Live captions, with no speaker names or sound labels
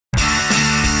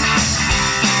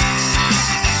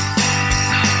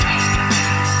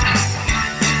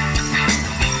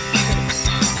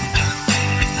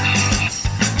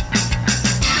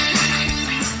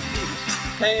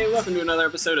to another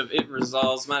episode of It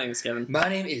Resolves. My name is Kevin. My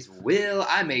name is Will.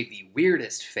 I made the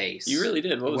weirdest face. You really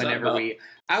did. What was that about?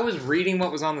 I was reading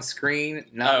what was on the screen,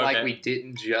 not like we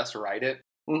didn't just write it.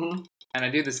 Mm-hmm. And I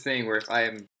do this thing where if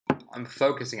I'm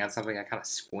focusing on something, I kind of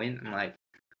squint. I'm like,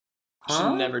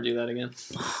 huh? Should never do that again.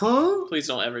 Huh? Please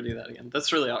don't ever do that again.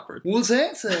 That's really awkward. What's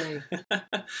that say?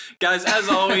 Guys, as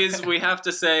always, we have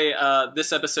to say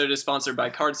this episode is sponsored by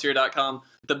cardsphere.com,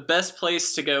 the best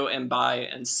place to go and buy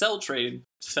and sell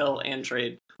and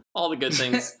trade, all the good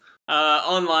things.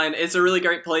 Online. It's a really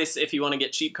great place if you want to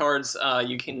get cheap cards.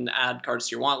 You can add cards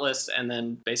to your want list and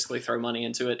then basically throw money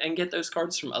into it and get those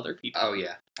cards from other people. Oh,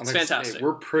 yeah. It's fantastic.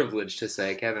 We're privileged to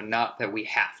say, Kevin, not that we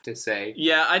have to say.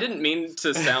 Yeah, I didn't mean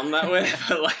to sound that way,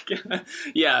 but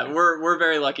yeah, we're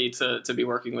very lucky to be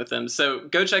working with them. So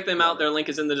go check them out. Their link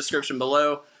is in the description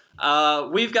below.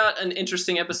 We've got an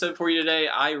interesting episode for you today.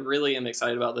 I really am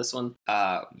excited about this one.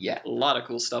 Yeah. A lot of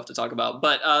cool stuff to talk about.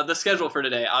 But the schedule for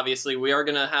today, obviously, we are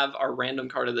going to have our random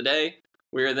card of the day.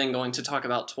 We are then going to talk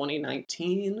about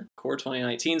 2019, core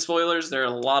 2019 spoilers. There are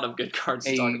a lot of good cards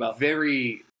to talk about.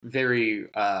 Very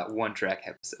one-track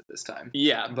episode this time.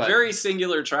 Yeah, very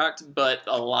singular tracked, but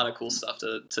a lot of cool stuff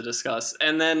to discuss.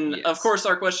 And then, of course,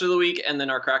 our question of the week, and then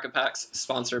our Crack-A-Packs,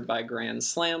 sponsored by Grand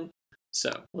Slam.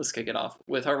 So, let's kick it off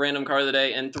with our random card of the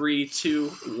day in 3, 2,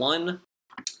 1.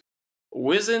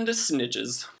 Wizened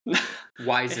Snitches.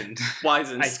 Wizened.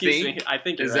 Excuse me. I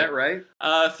think you're right. Is that right?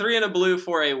 3 and a blue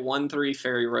for a 1/3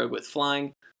 fairy rogue with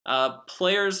flying.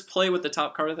 Players play with the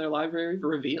top card of their library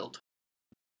revealed.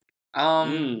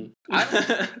 I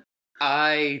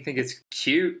think it's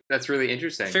cute. That's really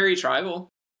interesting. Fairy tribal,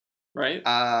 right?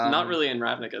 Not really in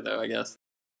Ravnica, though, I guess.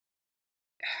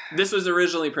 This was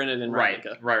originally printed in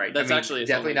Ravnica. Right. That's actually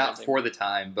definitely not for the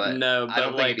time, but no, but I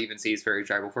don't think it even sees fairy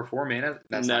tribal for 4 mana.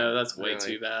 That's way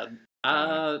too bad.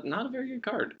 Not a very good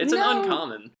card. It's an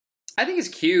uncommon. I think it's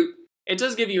cute. It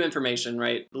does give you information,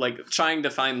 right? Like, trying to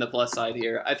find the plus side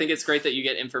here. I think it's great that you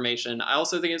get information. I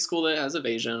also think it's cool that it has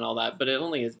evasion and all that, but it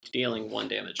only is dealing 1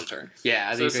 damage a turn.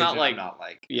 Yeah, so it's not like...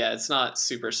 Yeah, it's not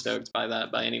super stoked by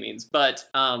that by any means. But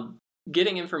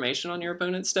getting information on your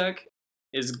opponent's deck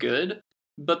is good,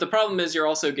 but the problem is you're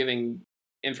also giving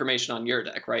information on your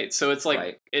deck, right? So it's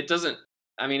like, it doesn't...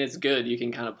 I mean, it's good. You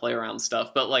can kind of play around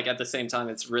stuff, but like at the same time,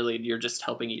 it's really, you're just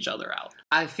helping each other out.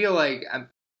 I feel like...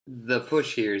 the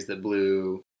push here is that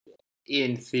blue,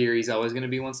 in theory, is always going to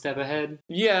be 1 step ahead.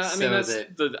 Yeah, I mean, that's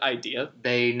the idea.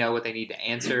 They know what they need to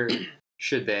answer,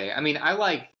 should they. I mean, I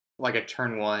like a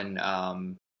turn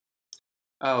 1,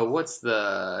 what's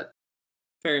the...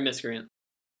 Fairy Miscreant.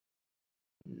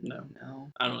 No.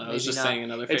 I don't know. I was just saying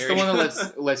another fairy. It's the one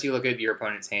that lets you look at your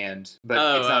opponent's hand,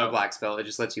 but it's not a black spell. It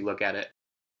just lets you look at it.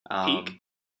 Peek?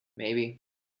 Maybe.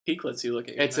 Peek lets you look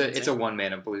at it. It's a 1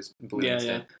 mana blue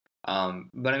instant.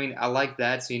 But I mean, I like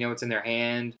that, so you know what's in their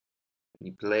hand.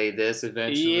 You play this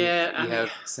eventually. Yeah, you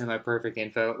have semi-perfect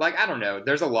info. Like, I don't know.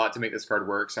 There's a lot to make this card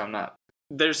work, so I'm not...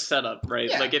 There's setup, right?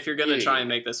 Yeah. Like, if you're going to try and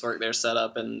make this work, there's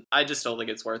setup, and I just don't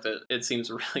think it's worth it. It seems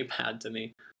really bad to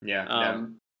me. Yeah,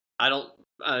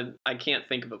 I can't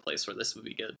think of a place where this would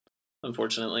be good,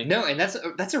 unfortunately. No, and that's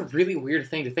a really weird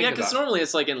thing to think about. Yeah, because normally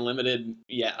it's like in limited,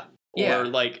 or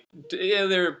like,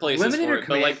 there are places limited for it,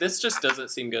 but like this just doesn't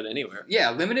seem good anywhere.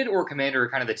 Yeah, limited or commander are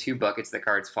kind of the 2 buckets that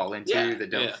cards fall into that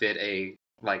don't fit a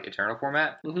like eternal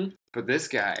format. Mm-hmm. But this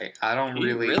guy, he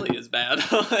really is bad.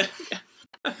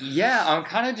 Yeah, I'm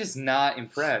kind of just not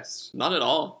impressed. Not at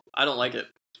all. I don't like it.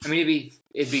 I mean,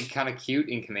 it'd be kind of cute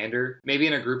in commander, maybe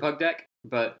in a group hug deck,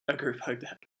 but a group hug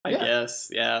deck, I guess,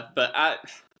 but I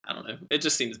don't know. It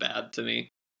just seems bad to me.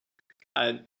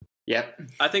 I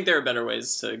think there are better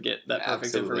ways to get that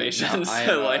perfect information.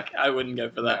 No, I wouldn't go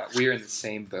for that. No, we're in the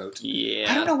same boat.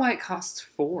 Yeah. I don't know why it costs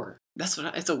 4. It's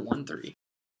a 1/3.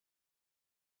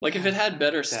 Like, if it had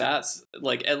better stats,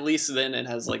 like, at least then it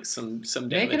has, like, some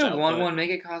damage. Make it a 1/1,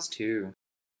 make it cost 2.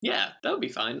 Yeah, that would be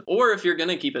fine. Or if you're going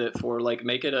to keep it at 4, like,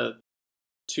 make it a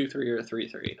 2/3 or a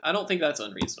 3/3. I don't think that's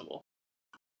unreasonable.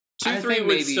 2/3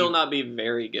 would still not be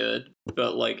very good,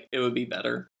 but like it would be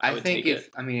better. I think it's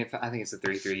a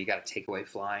 3/3, you got to take away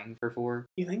flying for 4.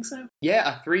 You think so?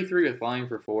 Yeah, a 3/3 with flying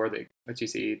for 4 that lets you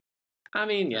see. I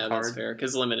mean, yeah, that's fair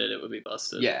because limited it would be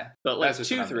busted. Yeah, but like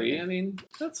 2/3, I mean,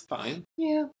 that's fine.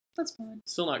 Yeah, that's fine.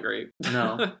 Still not great.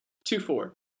 No.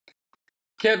 2/4.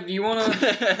 Kev, do you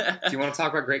wanna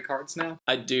talk about great cards now?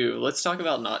 I do. Let's talk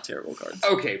about not terrible cards.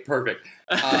 Okay, perfect.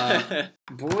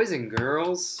 Boys and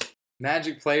girls.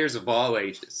 Magic players of all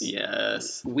ages.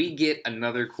 Yes. We get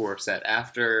another core set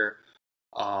after,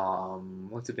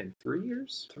 what's it been, 3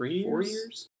 years? 3 years? 4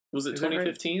 years? Was it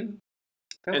 2015?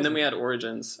 And then we had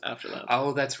Origins after that.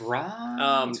 Oh, that's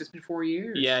right. It's just been 4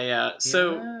 years. Yeah.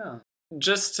 So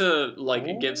just to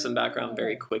give some background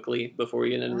very quickly before we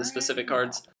get into the specific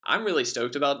cards, I'm really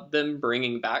stoked about them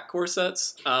bringing back core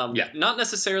sets. Not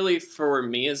necessarily for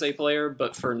me as a player,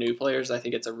 but for new players, I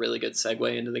think it's a really good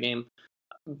segue into the game.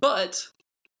 But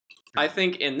I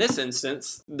think in this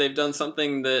instance, they've done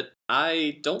something that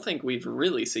I don't think we've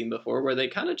really seen before, where they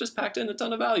kind of just packed in a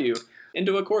ton of value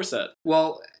into a core set.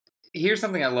 Well, here's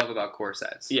something I love about core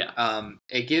sets. Yeah.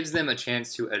 It gives them a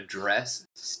chance to address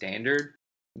standard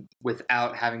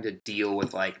without having to deal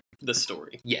with the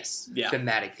story. Yes. Yeah.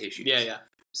 Thematic issues. Yeah.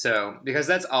 So because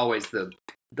that's always the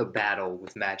battle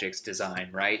with Magic's design,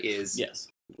 right? Is yes.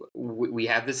 We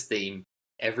have this theme.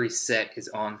 Every set is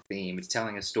on theme. It's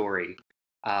telling a story.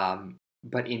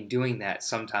 But in doing that,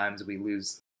 sometimes we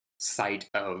lose sight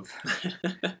of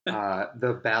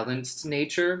the balanced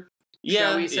nature.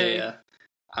 Shall we say? Yeah.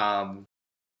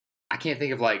 I can't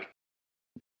think of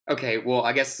okay, well,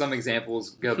 I guess some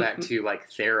examples go back to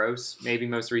Theros, maybe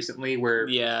most recently, where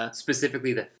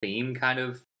specifically the theme kind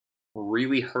of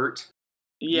really hurt.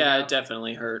 Yeah, it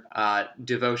definitely hurt.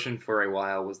 Devotion for a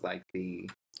while was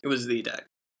it was the deck.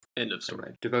 End of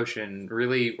story. Devotion,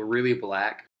 really, really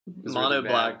black. Mono really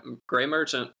black, Gray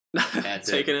Merchant. That's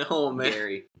taking it home,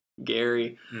 man.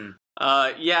 Gary. Mm.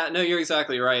 Yeah, no, you're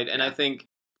exactly right, and I think,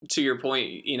 to your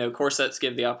point, core sets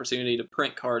give the opportunity to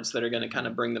print cards that are going to kind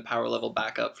of bring the power level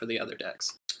back up for the other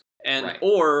decks, and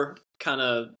or kind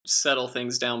of settle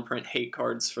things down, print hate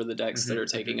cards for the decks that are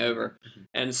taking over.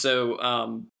 And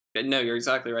so, no, you're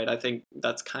exactly right. I think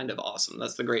that's kind of awesome.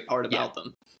 That's the great part about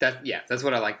them. That's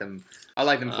what I like them. I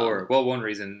like them for. Well, one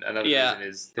reason. Another reason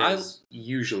is there's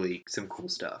usually some cool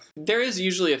stuff. There is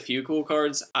usually a few cool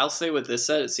cards. I'll say with this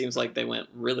set, it seems like they went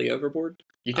really overboard.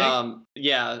 You think?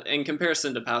 Yeah, in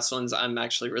comparison to past ones, I'm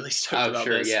actually really stoked about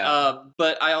this. Yeah.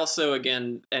 But I also,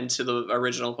 again, and to the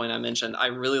original point I mentioned, I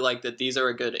really like that these are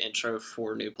a good intro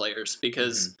for new players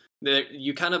because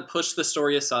you kind of push the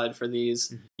story aside for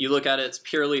these. You look at it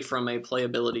purely from a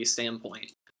playability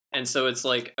standpoint. And so it's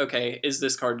like, okay, is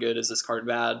this card good? Is this card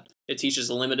bad? It teaches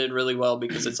limited really well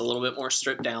because it's a little bit more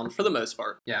stripped down for the most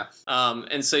part. Yeah.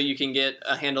 And so you can get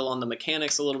a handle on the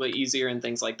mechanics a little bit easier and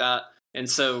things like that. And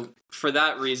so for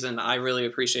that reason, I really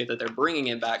appreciate that they're bringing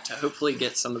it back to hopefully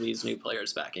get some of these new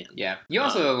players back in. Yeah. You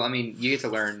also, you get to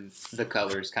learn the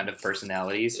colors' kind of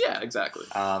personalities. Yeah, exactly.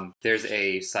 There's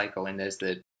a cycle in this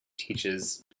that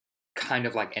teaches kind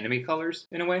of like enemy colors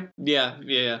in a way. Yeah.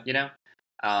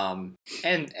 And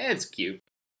it's cute.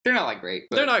 They're not great.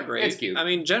 But they're not great. It's cute.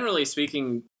 Generally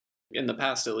speaking, in the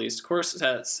past at least, core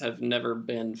sets have never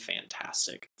been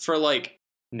fantastic for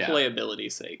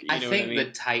playability's sake. I think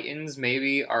the Titans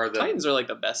maybe are the Titans are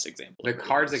the best example. The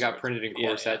cards that got printed in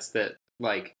core sets that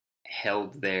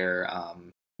held their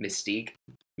mystique.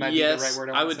 Yes,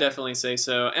 I would definitely say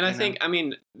so. And I think,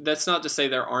 that's not to say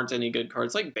there aren't any good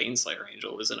cards. Baneslayer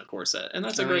Angel was in a core set, and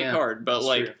that's a great card.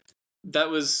 But that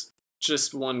was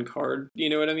just one card. You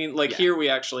know what I mean? Here we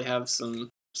actually have some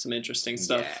interesting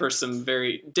stuff for some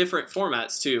very different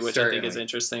formats too, which I think is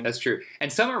interesting. That's true.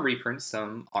 And some are reprints,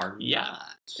 some are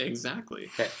not. Exactly.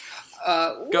 Okay.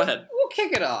 Go ahead. We'll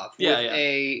kick it off with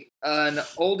an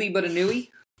oldie but a newie.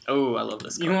 Oh, I love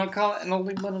this card. You want to call it an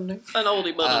oldie but a newie? An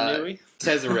oldie but a newie.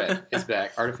 Tezzeret is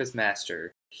back. Artifice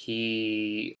Master.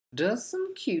 He does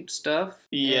some cute stuff.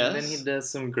 Yes. And then he does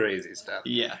some crazy stuff.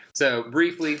 Yeah. So,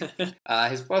 briefly,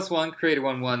 his +1, create a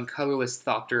 1/1 colorless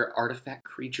Thopter artifact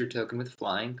creature token with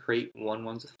flying. Create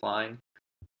 1/1s with flying.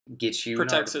 Gets you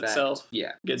Protects an artifact. itself.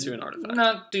 Yeah. Gets you an artifact.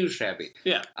 Not too shabby.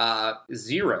 Yeah.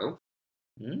 0.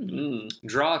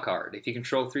 Draw a card. If you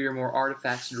control 3 or more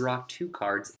artifacts, draw 2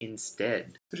 cards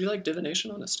instead. Would you like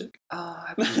Divination on a stick? Oh,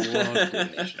 I would love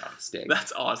Divination on a stick.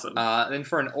 That's awesome. Then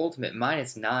for an ultimate,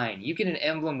 -9, you get an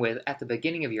emblem with, at the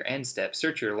beginning of your end step,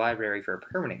 search your library for a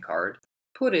permanent card,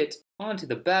 put it onto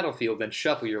the battlefield, then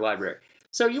shuffle your library.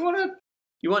 So you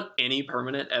want any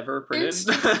permanent ever printed?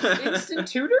 Instant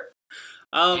tutor?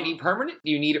 Any permanent?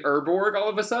 You need Urborg all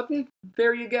of a sudden?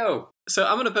 There you go. So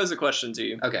I'm going to pose a question to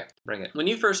you. Okay, bring it. When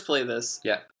you first play this,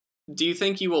 yeah, do you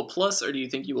think you will plus or do you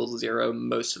think you will 0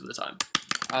 most of the time?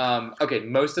 Okay,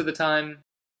 most of the time,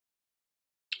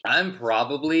 I'm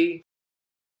probably...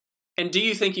 And do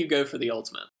you think you go for the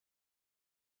ultimate?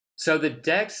 So the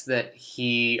decks that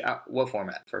he... what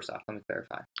format, first off? Let me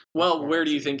clarify. Well, where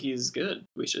do you think he's good,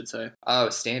 we should say? Oh,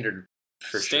 standard,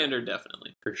 for sure. Standard,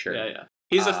 definitely. For sure. Yeah.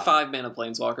 He's a 5-mana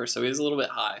planeswalker, so he's a little bit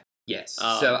high. Yes.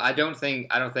 So I don't think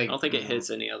it hits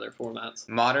any other formats.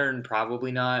 Modern,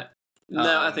 probably not.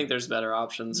 No, I think there's better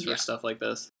options for stuff like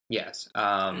this. Yes.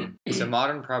 So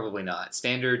modern, probably not.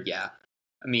 Standard, yeah.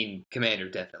 I mean, Commander,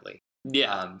 definitely.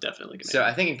 Yeah, definitely Commander. So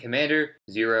I think in Commander,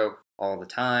 0 all the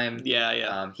time.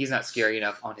 Yeah. He's not scary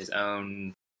enough on his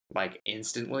own, like,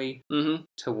 instantly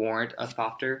to warrant a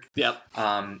Thopter. Yep.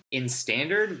 In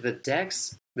Standard, the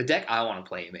deck I want to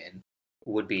play him in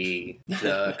would be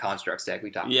the Constructs deck we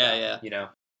talked about. Yeah. You know?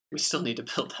 We still need to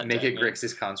build that Make deck, it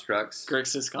Grixis Constructs.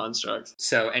 Grixis Constructs.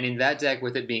 So, and in that deck,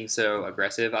 with it being so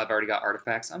aggressive, I've already got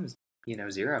artifacts. I'm,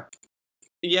 0.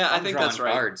 Yeah, I think that's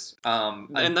right. Cards.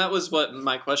 And that was what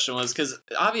my question was, because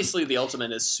obviously the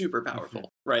ultimate is super powerful,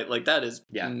 right? Like, that is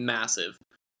massive.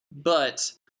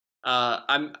 But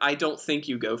I don't think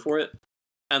you go for it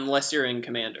unless you're in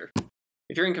Commander.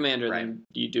 If you're in Commander, then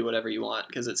you do whatever you want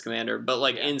because it's Commander. But,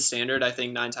 like, in Standard, I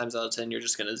think 9 times out of 10, you're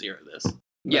just going to 0 this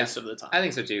most of the time. I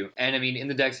think so, too. And, I mean, in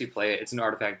the decks you play it, it's an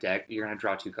artifact deck. You're going to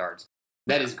draw 2 cards.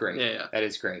 That is great. Yeah. That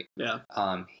is great. Yeah.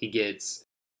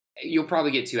 You'll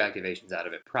probably get 2 activations out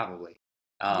of it, probably.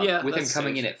 With him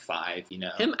coming in at 5,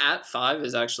 Him at 5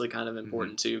 is actually kind of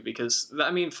important, too, because,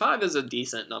 I mean, 5 is a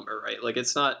decent number, right? Like,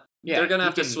 it's not... Yeah, they're going to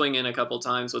have to swing in a couple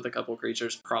times with a couple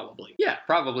creatures, probably. Yeah,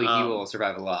 probably he will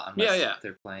survive a lot unless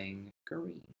they're playing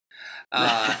green.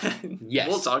 Yes.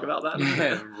 We'll talk about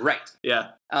that. Right.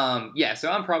 Yeah.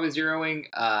 So I'm probably zeroing.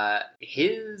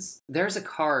 There's a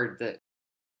card that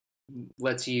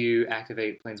lets you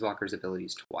activate Planeswalker's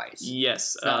abilities twice.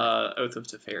 Yes, Oath of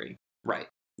Teferi. Right.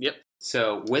 Yep.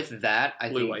 So with that, I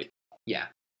think... Blue-white. Yeah,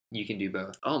 you can do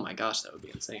both. Oh my gosh, that would be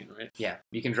insane, right? Yeah,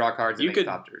 you can draw cards and make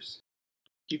Thopters.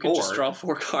 You could just draw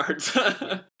 4 cards.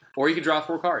 Or you could draw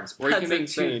 4 cards. Or you can make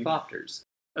 2 Thopters.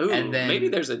 Oh, maybe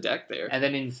there's a deck there. And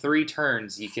then in 3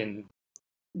 turns, you can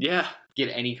get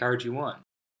any card you want.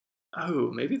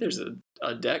 Oh, maybe there's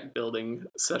a deck building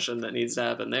session that needs to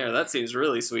happen there. That seems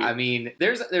really sweet. I mean,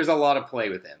 there's a lot of play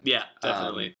with him. Yeah,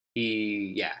 definitely.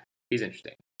 He's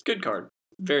interesting. Good card.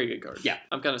 Very good card. Yeah.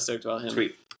 I'm kind of stoked about him.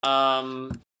 Sweet.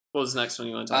 What was the next one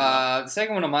you want to talk about? The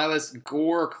second one on my list,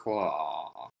 Goreclaw.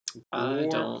 I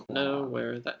don't know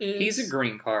where that is. He's a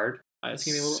green card. It's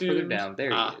going to be a little further down.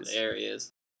 There he is. There he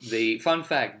is. The fun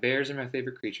fact, bears are my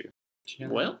favorite creature.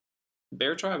 Well,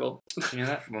 bear tribal. You know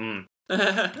that?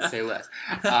 Say less.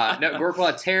 No,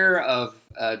 Goreclaw, terror of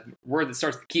a word that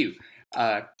starts with Q.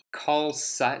 Carl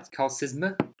Sagan?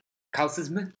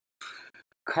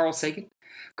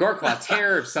 Goreclaw,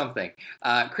 terror of something.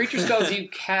 Creature spells you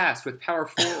cast with power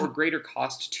 4 or greater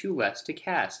cost 2 less to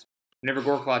cast. Whenever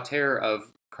Goreclaw, terror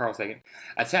of Carl Sagan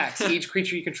attacks, each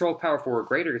creature you control power 4 or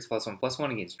greater gets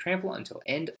 +1/+1 against trample until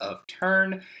end of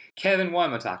turn. Kevin, why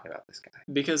am I talking about this guy?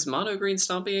 Because mono green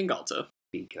Stompy and Galta.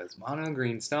 Because mono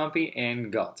green Stompy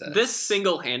and Galta. This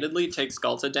single-handedly takes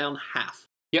Galta down half.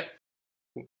 Yep.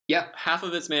 Half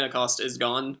of its mana cost is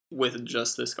gone with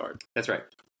just this card. That's right.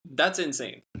 That's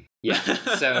insane. Yeah.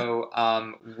 So,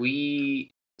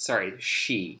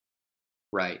 she.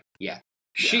 Right. Yeah.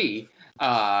 She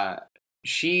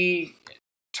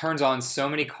turns on so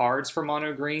many cards for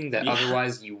mono green that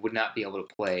otherwise you would not be able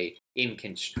to play in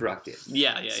constructed.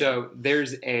 Yeah. So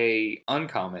there's a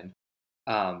uncommon.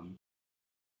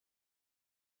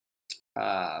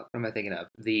 What am I thinking of?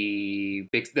 The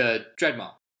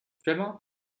Dreadmaw. Dreadmaw?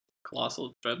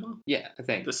 Colossal Dreadmaw? Yeah, I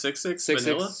think. The 6/6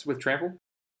 vanilla? 6/6 with trample?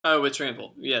 Oh, with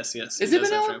trample. Yes. Is it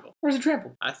vanilla? Or is it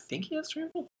trample? I think he has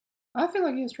trample. I feel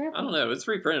like he has trample. I don't know. It's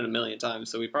reprinted a million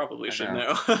times, so we probably should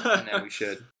know. I know we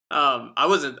should. Yeah. Oh, I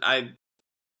was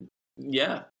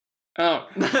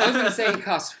going to say he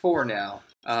costs 4 now.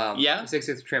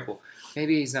 6/6 trample.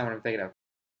 Maybe he's not what I'm thinking of.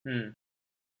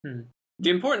 The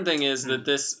important thing is that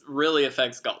this really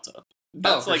affects Galta.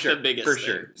 That's the biggest thing.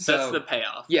 Sure. That's the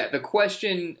payoff. Yeah, the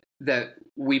question that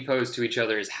we pose to each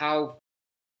other is how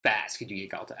fast could you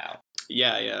get Galta out?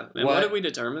 Yeah. And what did we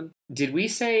determine? Did we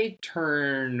say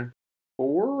turn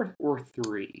 4 or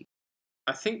 3?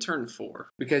 I think turn 4.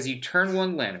 Because you turn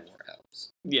 1 Llanowar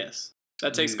Elves. Yes.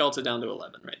 That takes Galta down to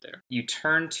 11 right there. You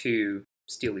turn 2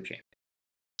 Steely Champion.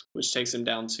 Which takes him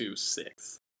down to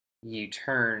 6. You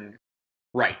turn...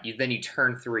 Right. Then you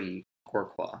turn 3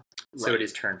 Goreclaw. So it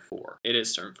is turn 4. It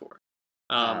is turn 4.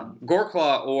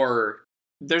 Goreclaw or...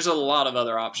 There's a lot of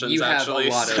other options, you have actually.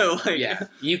 A lot of, yeah.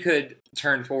 You could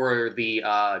turn 4 the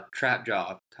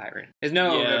Trapjaw Tyrant.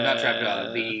 No, not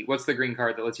Trapjaw. What's the green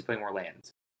card that lets you play more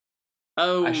lands?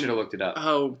 Oh, I should have looked it up.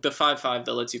 Oh, the 5/5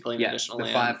 that lets you play an additional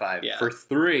land. The 5/5. Yeah. For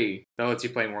 3, that lets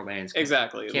you play more lands.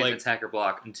 Exactly. You can't attack or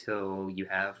block until you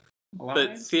have a lot.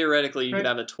 But theoretically, you could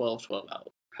have a 12/12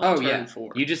 out. Turn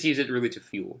 4. You just use it really to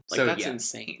fuel. That's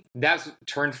insane. That's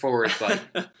turn 4 is like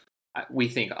we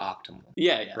think optimal.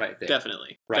 Yeah. Right there.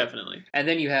 Definitely. And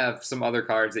then you have some other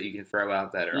cards that you can throw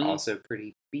out that are also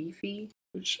pretty beefy.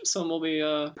 which some will be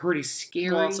pretty scary.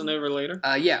 Glossing over later.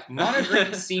 Yeah, mono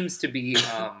green seems to be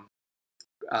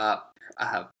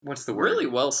what's the word? Really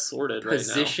well sorted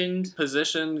Positioned. Right now.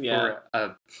 Positioned, yeah.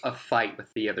 For a fight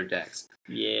with the other decks.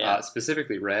 Yeah.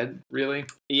 Specifically red, really.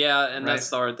 Yeah, and that's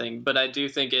the hard thing. But I do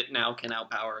think it now can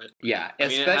outpower it. Yeah,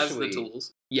 especially it has the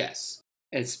tools. Yes,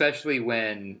 especially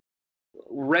when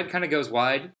red kind of goes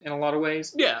wide in a lot of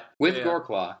ways. Yeah. With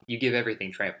Goreclaw, you give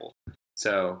everything trample.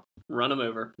 So run them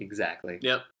over. Exactly.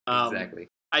 Yep. Exactly.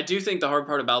 I do think the hard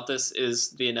part about this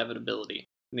is the inevitability.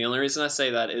 And the only reason I say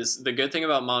that is the good thing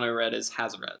about mono red is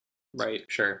Hazoret, right?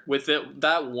 Sure. With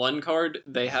that one card,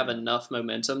 they have enough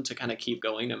momentum to kind of keep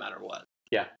going no matter what.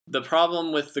 Yeah. The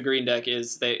problem with the green deck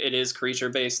is it is creature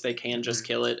based. They can just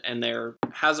kill it, and their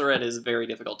Hazoret is very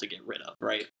difficult to get rid of,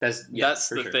 right? That's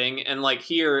the thing. And like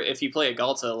here, if you play a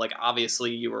Galta, like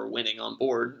obviously you are winning on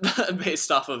board based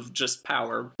off of just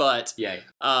power, but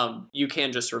you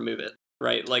can just remove it.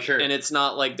 Right, like, and it's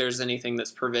not like there's anything that's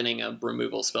preventing a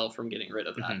removal spell from getting rid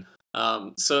of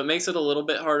that. So it makes it a little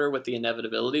bit harder with the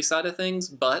inevitability side of things,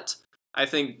 but I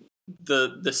think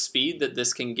the speed that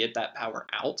this can get that power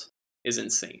out is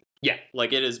insane. Yeah,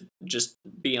 like it is just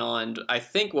beyond, I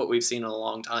think, what we've seen in a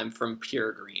long time from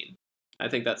pure green. I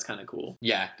think that's kind of cool.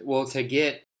 Yeah, well, so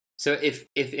if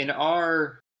in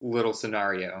our little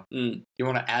scenario, you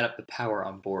want to add up the power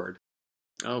on board.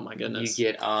 Oh my goodness. You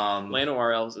get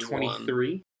Llanowar Elves is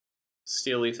 23. 1.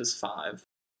 Steel Leaf is 5.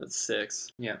 That's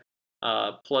 6. Yeah.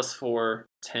 Plus 4,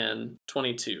 10,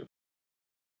 22.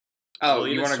 Oh,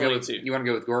 you want to go with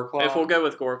Goreclaw? If we'll go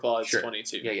with Goreclaw, it's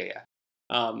 22. Yeah.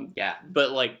 Yeah.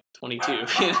 But like 22, you know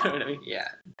what I mean? Yeah.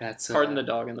 That's pardon the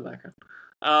dog in the background.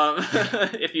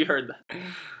 If you heard that.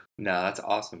 No, that's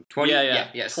awesome. 20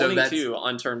 Yeah. 22 so that's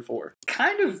on turn 4.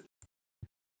 Kind of.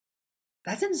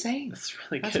 That's insane. That's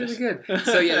really good. That's really good.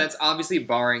 So yeah, that's obviously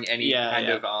barring any kind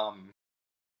of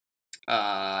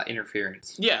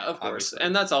interference. Yeah, of course.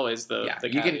 And that's always the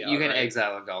caveat, you can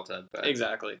exile a Galta, but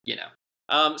exactly. You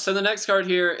know. So the next card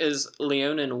here is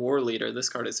Leonin War Leader. This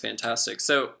card is fantastic.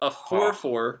 So a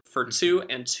 4/4 for 2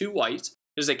 and 2 white.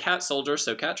 There's a cat soldier,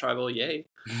 so cat tribal, yay.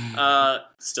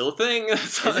 Still a thing.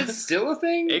 Is it still a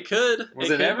thing? It could.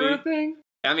 Was it ever a thing?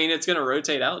 I mean, it's gonna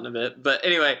rotate out in a bit, but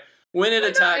anyway. When it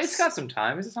attacks... It's got some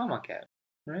time. It's a Cat,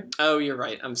 right? Oh, you're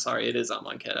right. I'm sorry. It is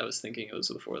Cat. I was thinking it was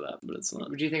before that, but it's not.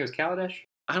 Would you think it was Kaladesh?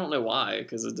 I don't know why,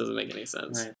 because it doesn't make any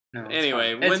sense. Right. No,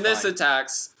 anyway, when this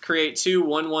attacks, create 2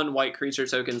 1/1 white creature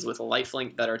tokens with a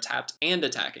lifelink that are tapped and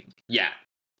attacking. Yeah.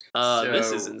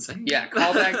 This is insane. Yeah,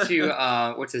 call back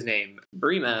to, what's his name?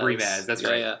 Brimaz, that's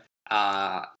right.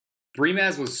 Yeah.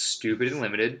 Brimaz was stupid and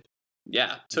limited.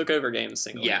 Yeah, took over games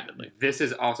single-handedly. Yeah, this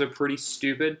is also pretty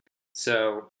stupid.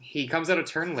 So he comes out a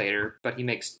turn later, but he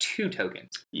makes 2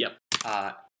 tokens. Yep.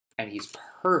 And he's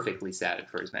perfectly statted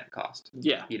for his mana cost.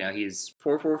 Yeah. You know, he's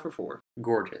 4/4 for 4.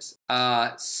 Gorgeous.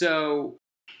 So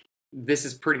this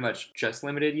is pretty much just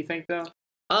limited, you think, though?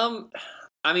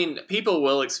 I mean, people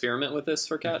will experiment with this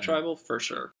for Cat Tribal, for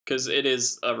sure, because it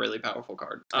is a really powerful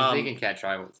card. I'm thinking Cat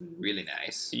Tribal is really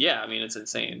nice. Yeah, I mean, it's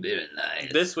insane. Really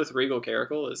nice. This with Regal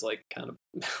Caracal is, like, kind of,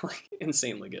 like,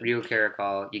 insanely good. Regal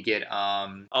Caracal, you get,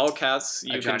 all cats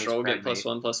you control get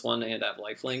 +1/+1 and have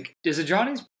lifelink. Does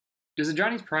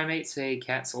Ajani's Primate say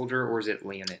Cat Soldier, or is it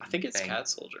Leonin? I think it's Cat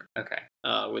Soldier. Okay.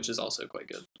 Which is also quite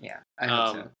good. Yeah, I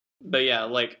hope so. But yeah,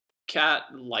 like, Cat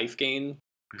life gain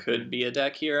could be a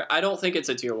deck here. I don't think it's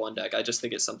a tier 1 deck. I just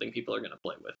think it's something people are going to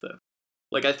play with, though.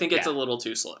 Like, I think it's a little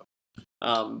too slow.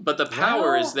 But the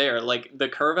power is there. Like, the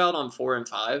curve out on 4 and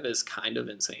 5 is kind of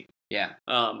insane. Yeah.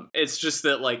 It's just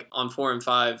that, like, on 4 and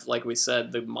 5, like we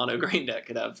said, the mono green deck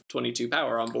could have 22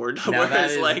 power on board.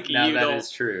 Whereas, that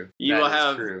is true. You will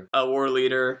have a war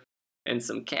leader and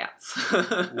some cats.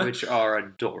 Which are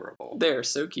adorable. They're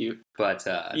so cute. But,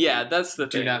 yeah, that's the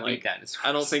thing. Do not beat dinosaurs.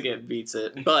 I don't think it beats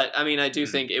it. But, I mean, I do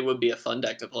think it would be a fun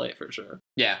deck to play, for sure.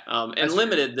 Yeah. And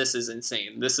limited, this is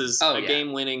insane. This is a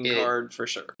game-winning card, for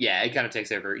sure. Yeah, it kind of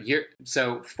takes over.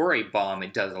 So, for a bomb,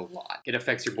 it does a lot. It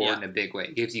affects your board in a big way.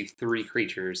 It gives you 3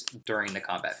 creatures during the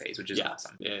combat phase, which is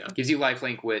awesome. Yeah. Gives you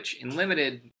lifelink, which, in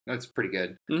limited, that's pretty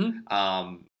good.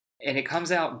 And it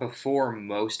comes out before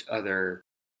most other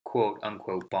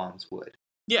quote-unquote bombs would.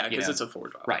 Yeah, because it's a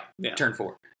 4-drop. Right. Yeah. Turn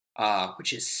 4.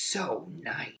 Which is so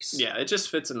nice. Yeah, it just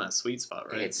fits in that sweet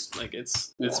spot, right? It's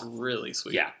really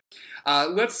sweet. Yeah.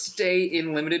 Let's stay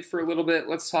in limited for a little bit.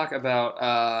 Let's talk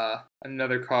about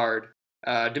another card.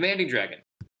 Demanding Dragon.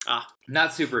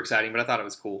 Not super exciting, but I thought it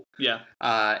was cool. Yeah.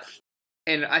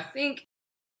 And I think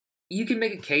you can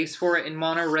make a case for it in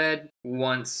mono red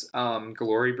once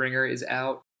Glorybringer is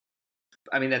out.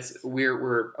 I mean,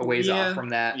 we're a ways off from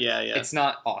that. Yeah. It's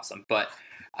not awesome, but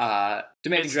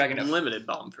Demanding It's Dragon. limited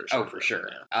bomb for sure. Oh, for sure.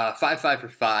 Yeah. 5/5 for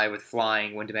 5 with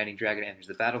flying. When Demanding Dragon enters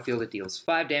the battlefield, it deals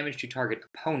 5 damage to target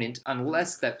opponent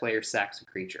unless that player sacks a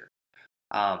creature.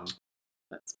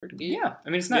 That's pretty good. Yeah, I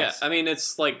mean, it's nice. Yeah, I mean,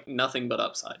 it's like nothing but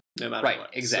upside, no matter what. Right,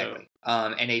 exactly. So,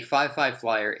 and a 5/5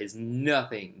 flyer is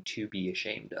nothing to be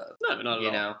ashamed of. No, not at all.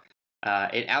 You know,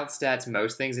 it outstats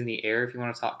most things in the air if you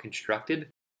want to talk constructed.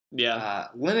 Yeah.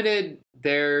 Limited,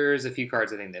 there's a few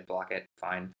cards I think that block it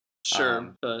fine.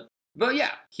 Sure, but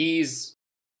yeah, he's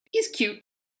cute.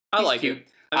 I like cute. it.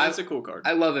 I mean, it's a cool card.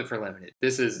 I love it for limited.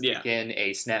 This is, again,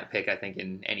 a snap pick, I think,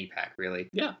 in any pack, really.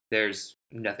 Yeah. There's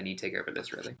nothing you take over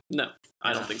this, really. No,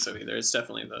 I don't think so either. It's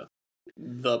definitely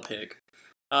the pick.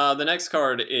 The next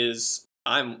card is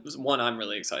one I'm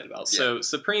really excited about. Yeah. So,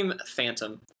 Supreme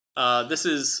Phantom. This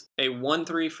is a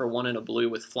 1/3 for 1 and a blue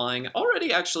with flying.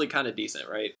 Already actually kind of decent,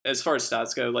 right? As far as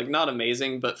stats go, like, not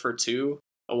amazing, but for 2,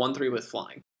 a 1/3 with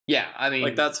flying. Yeah, I mean,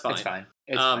 like, that's fine. It's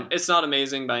fine. It's not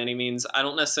amazing by any means. I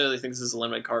don't necessarily think this is a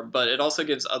limited card, but it also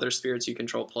gives other spirits you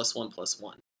control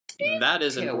 +1/+1. That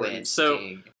is important.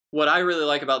 So what I really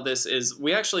like about this is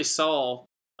we actually saw,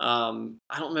 I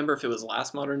don't remember if it was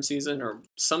last Modern season or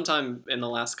sometime in the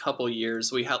last couple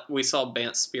years, we saw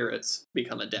Bant Spirits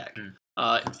become a deck.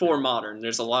 For Modern,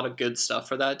 there's a lot of good stuff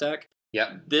for that deck.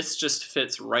 Yeah, this just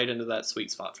fits right into that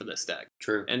sweet spot for this deck.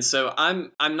 True. And so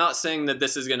I'm not saying that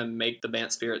this is going to make the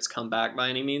Bant Spirits come back by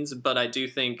any means, but I do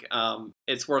think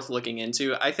it's worth looking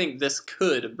into. I think this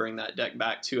could bring that deck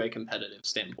back to a competitive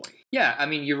standpoint. Yeah, I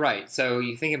mean, you're right. So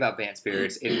you think about Bant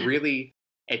Spirits,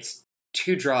 it's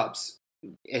 2 drops.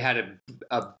 It had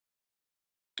a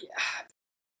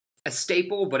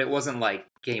staple, but it wasn't like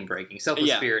game breaking.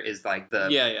 Selfless Spirit is like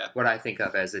what I think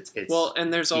of as it's well,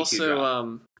 and there's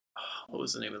also what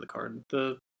was the name of the card?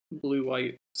 The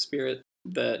blue-white spirit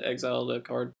that exiled a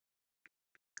card.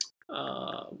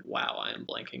 Wow, I am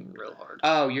blanking real hard.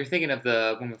 Oh, you're thinking of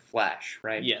the one with Flash,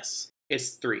 right? Yes. It's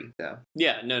 3, though.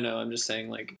 Yeah, no, I'm just saying,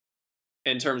 like,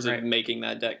 in terms of making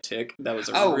that deck tick, that was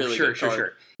a really good card.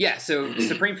 Sure. Yeah, so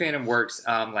Supreme Phantom works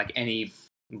like any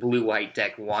blue-white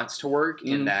deck wants to work,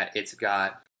 in that it's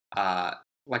got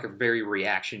like a very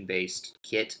reaction-based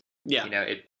kit. Yeah. You know,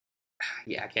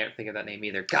 I can't think of that name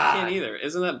either. God. I can't either.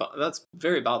 Isn't that's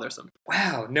very bothersome.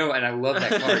 Wow, no, and I love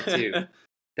that card too.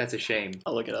 That's a shame.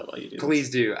 I'll look it up while you do.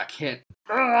 Please do. I can't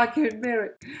bear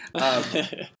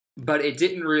it. But it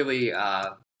didn't really.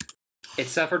 It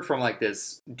suffered from like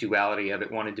this duality of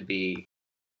it wanted to be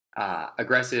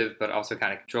aggressive, but also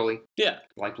kind of controlling. Yeah,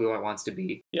 like Blue White wants to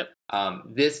be. Yep.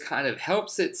 This kind of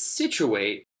helps it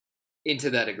situate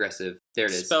into that aggressive. There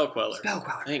it is. Spell Queller.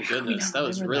 Thank goodness. That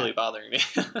was really bothering me.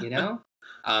 You know?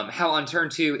 How on turn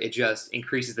 2, it just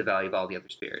increases the value of all the other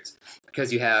spirits.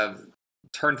 Because you have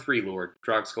turn 3 Lord,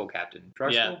 Drog Skull Captain.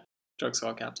 Drog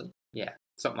Skull Captain. Yeah,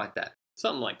 something like that.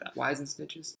 Wise and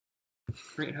Snitches.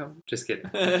 Bring it home. Just kidding.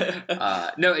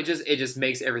 No, it just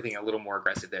makes everything a little more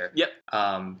aggressive there. Yep.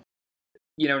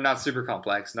 You know, not super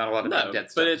complex, not a lot of in-depth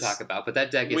stuff to talk about, but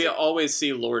that deck is... We always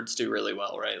see Lords do really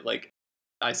well, right? Like,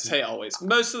 I say always.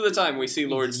 Most of the time we see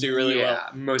Lords do really well.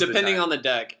 Depending on the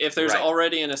deck. If there's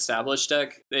already an established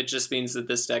deck, it just means that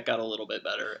this deck got a little bit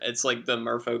better. It's like the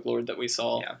Merfolk Lord that we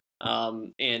saw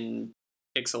in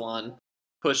Ixalan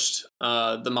pushed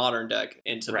the Modern deck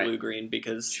into blue-green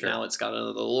because now it's got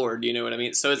another Lord, you know what I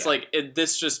mean? So it's like,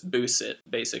 this just boosts it,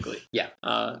 basically. Yeah.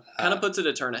 Kind of puts it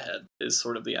a turn ahead is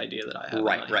sort of the idea that I have.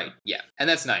 Right. Yeah. And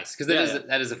that's nice, because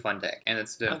that is a fun deck. And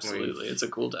it's definitely... Absolutely. It's a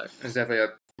cool deck. It's definitely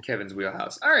up Kevin's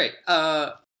wheelhouse. All right,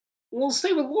 we'll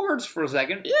stay with Lords for a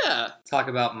second. Yeah. Talk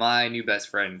about my new best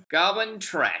friend, Goblin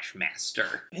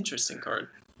Trashmaster. Interesting card.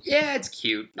 Yeah, it's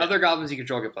cute. Yeah. Other goblins you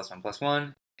control get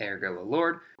 +1/+1. Ergo a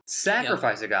Lord.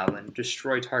 Sacrifice a goblin.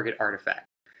 Destroy target artifact.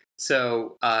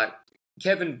 So,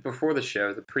 Kevin, before the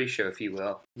show, the pre-show, if you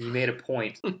will, you made a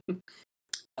point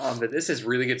that this is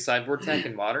really good sideboard tech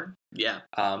in Modern. Yeah.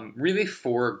 Really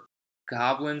for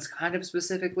goblins, kind of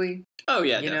specifically. Oh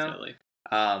yeah, definitely.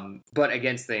 But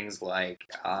against things like,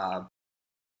 help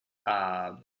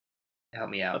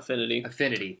me out. Affinity.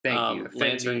 Thank you. Affinity,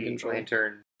 Lantern control.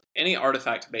 Lantern. Any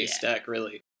artifact-based deck,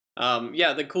 really.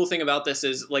 The cool thing about this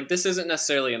is, like, this isn't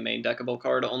necessarily a main deckable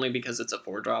card, only because it's a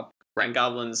 4-drop. Right. And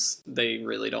goblins, they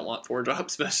really don't want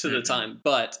 4-drops most of the time.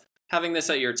 But having this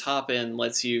at your top end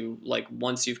lets you, like,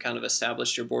 once you've kind of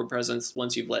established your board presence,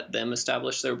 once you've let them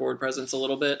establish their board presence a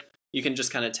little bit, you can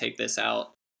just kind of take this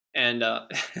out. And,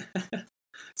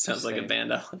 sounds like a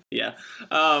band. Yeah.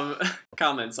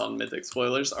 Comments on Mythic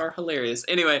spoilers are hilarious.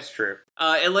 Anyway, it's true.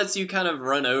 It lets you kind of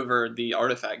run over the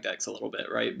artifact decks a little bit,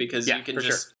 right? Because you can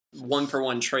just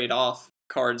 1-for-1 trade off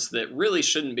cards that really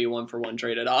shouldn't be 1-for-1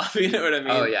 traded off. You know what I mean?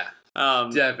 Oh yeah.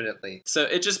 Definitely. So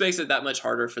it just makes it that much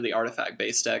harder for the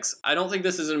artifact-based decks. I don't think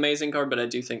this is an amazing card, but I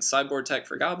do think sideboard tech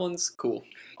for goblins, cool.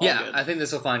 Yeah, good. I think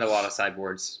this will find a lot of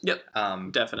sideboards. Yep,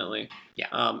 definitely. Yeah.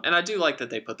 And I do like that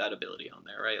they put that ability on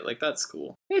there, right? Like, that's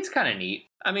cool. It's kind of neat.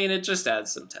 I mean, it just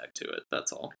adds some tech to it,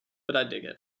 that's all. But I dig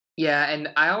it. Yeah,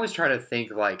 and I always try to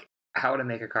think, like, how to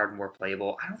make a card more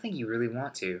playable. I don't think you really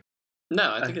want to.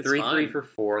 No, I think it's 3/3 for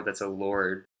 4 that's a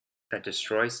lord that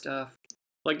destroys stuff.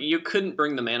 Like, you couldn't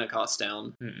bring the mana cost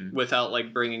down without,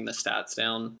 like, bringing the stats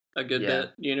down a good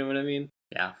bit. You know what I mean?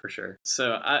 Yeah, for sure.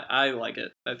 So I like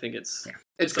it. I think it's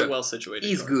a well situated.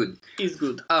 He's good. He's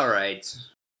good. All right.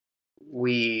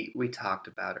 We talked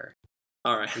about her.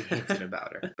 All right. We hinted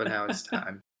about her, but now it's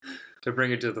time to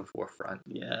bring it to the forefront.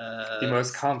 Yeah. The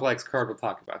most complex card we'll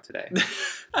talk about today.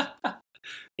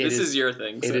 This is your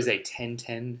thing. It is a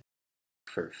 10/10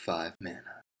 for 5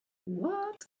 mana.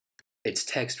 What? Its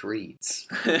text reads,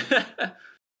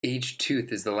 each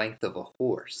tooth is the length of a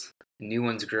horse. New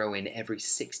ones grow in every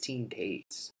 16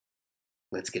 days.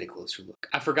 Let's get a closer look.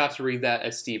 I forgot to read that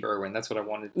as Steve Irwin. That's what I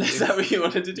wanted to do. Is that what you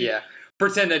wanted to do? Yeah.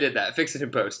 Pretend I did that. Fix it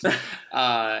in post.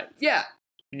 Yeah.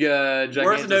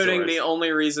 Worth noting, the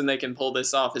only reason they can pull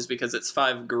this off is because it's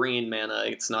 5 green mana.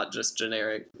 It's not just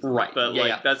generic. Right. But,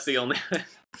 that's the only...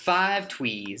 5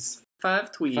 tweez.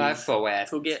 5 tweez. 5 foas.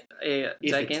 To get a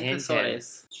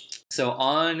Gigantosaurus. So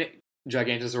on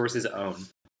Gigantosaurus's own,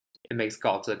 it makes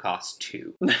Galta cost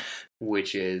 2,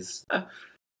 which is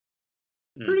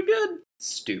pretty good.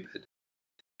 Stupid.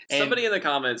 Somebody in the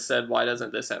comments said, "Why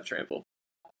doesn't this have trample?"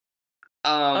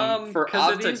 For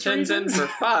because it's a 10/10 for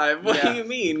 5. What do you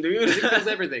mean, dude? It does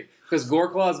everything. Because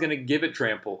Goreclaw is going to give it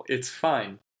trample. It's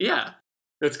fine. Yeah.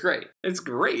 It's great. It's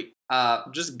great.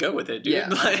 Just go with it, dude. Yeah,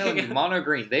 I'm telling you, mono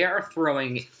green. They are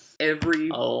throwing a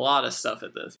lot of stuff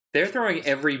at this. They're throwing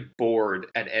every board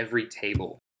at every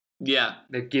table. Yeah.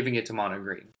 They're giving it to mono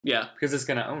green. Yeah. Because it's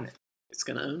going to own it. It's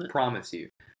going to own it. Promise you.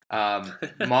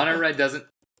 Mono red doesn't...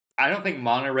 I don't think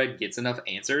mono red gets enough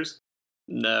answers.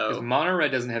 No. Because mono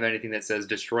red doesn't have anything that says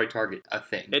destroy target a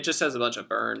thing. It just has a bunch of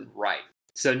burn. Right.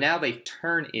 So now they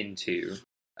turn into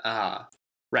Rakdos,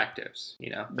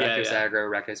 Rakdos aggro,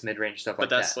 Rakdos mid-range, stuff like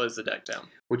that. But that slows the deck down.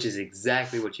 Which is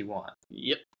exactly what you want.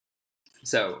 Yep.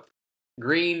 So,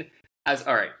 green,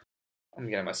 alright, I'm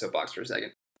getting my soapbox for a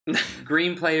second.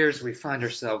 Green players, we find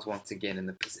ourselves once again in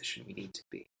the position we need to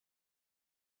be.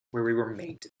 Where we were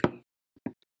made to be.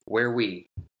 Where we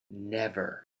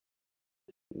never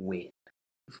win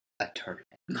a tournament.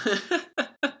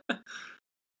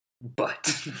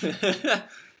 But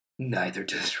neither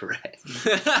does red.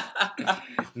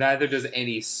 Neither does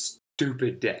any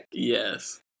stupid deck.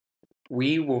 Yes.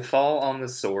 We will fall on the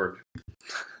sword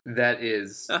that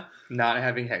is not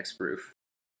having hexproof.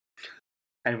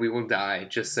 And we will die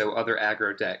just so other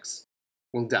aggro decks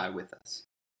will die with us.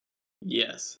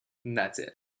 Yes. And that's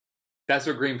it. That's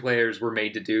what green players were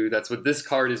made to do. That's what this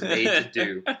card is made to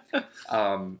do.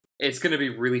 It's going to be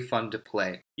really fun to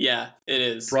play. Yeah, it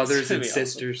is. Brothers and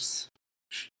sisters.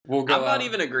 Awesome. We'll go I'm not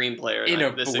even a green player. In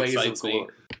a this blaze excites of glory.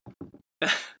 Me.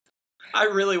 I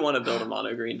really want to build a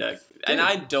mono green deck. And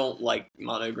I don't like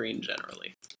mono green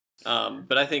generally.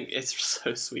 But I think it's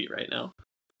so sweet right now.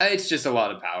 It's just a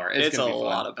lot of power. It's gonna be fun.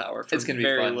 Lot of power. It's going to be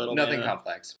very fun. Little Nothing mana.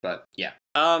 complex, but yeah.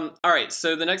 All right,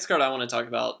 so the next card I want to talk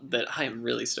about that I am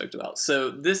really stoked about.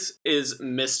 So this is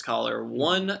Mistcaller,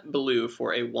 1 blue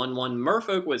for a 1/1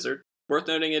 Merfolk Wizard. Worth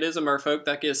noting, it is a Merfolk.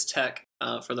 That gives tech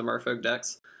for the Merfolk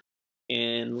decks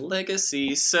in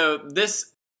Legacy. So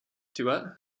this... Do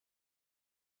what?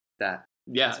 That.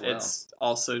 Yeah, well. It's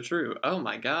also true. Oh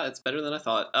my god, it's better than I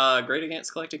thought. Great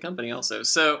against Collected Company also.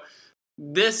 So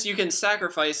this you can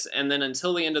sacrifice, and then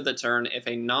until the end of the turn, if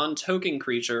a non-token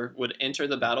creature would enter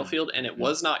the battlefield and it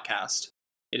was not cast,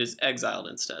 it is exiled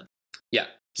instead. Yeah,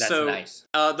 that's nice.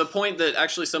 The point that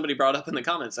actually somebody brought up in the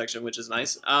comment section, which is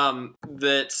nice,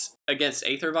 that against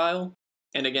Aether Vial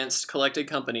and against Collected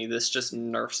Company, this just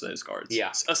nerfs those cards.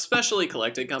 Yeah. Especially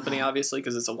Collected Company, obviously,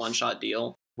 because it's a one-shot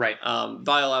deal. Right.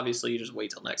 Vial, obviously, you just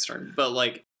wait till next turn. But,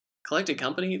 like, Collected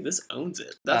Company, this owns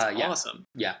it. That's awesome.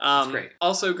 Yeah, that's great.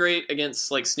 Also great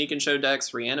against, like, Sneak and Show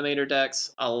decks, Reanimator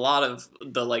decks, a lot of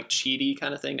the, like, cheaty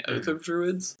kind of thing, Oath of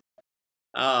Druids.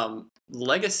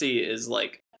 Legacy is,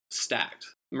 like,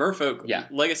 stacked. Merfolk,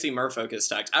 Legacy Merfolk is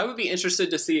stacked. I would be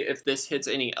interested to see if this hits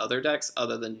any other decks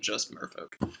other than just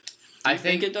Merfolk. I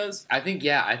think it does. I think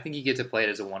you get to play it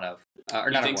as a one-of. Or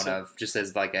not a one-of, just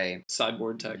as like a...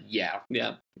 sideboard tech. Yeah.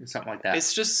 Yeah. Something like that.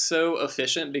 It's just so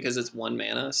efficient because it's 1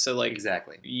 mana, so like...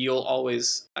 Exactly. You'll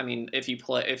always... I mean, if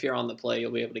you're on the play,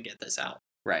 you'll be able to get this out.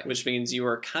 Right. Which means you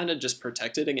are kind of just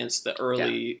protected against the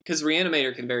early... Because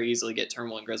Reanimator can very easily get turn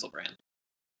 1 Grizzlebrand.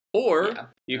 Or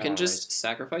you can just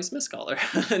sacrifice Mistcaller.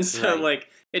 And so, like,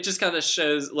 it just kind of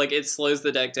shows, like, it slows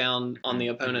the deck down on the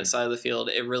opponent's side of the field.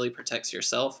 It really protects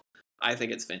yourself. I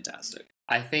think it's fantastic.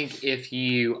 I think if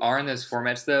you are in those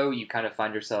formats, though, you kind of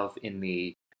find yourself in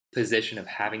the position of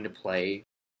having to play,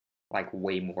 like,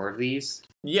 way more of these.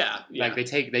 Yeah. Like, they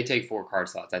take 4 card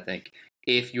slots, I think.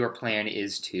 If your plan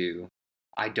is to,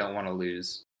 I don't want to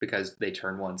lose because they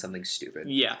turn 1 something stupid.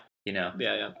 Yeah. You know?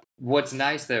 Yeah. What's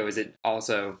nice, though, is it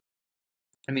also,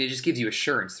 I mean, it just gives you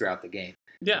assurance throughout the game.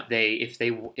 Yeah.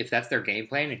 If that's their game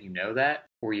plan and you know that,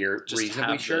 or you're just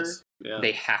reasonably sure,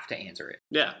 they have to answer it.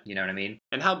 Yeah. You know what I mean?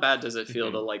 And how bad does it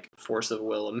feel to, like, force of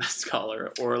will a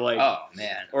Mistcaller, or, like, oh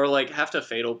man, or, like, have to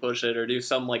fatal push it or do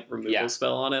some, like, removal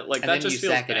spell on it? Like, and that just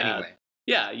feels bad. It anyway.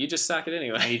 Yeah, you just sack it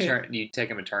anyway. And you take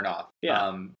them a turn off.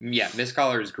 Yeah.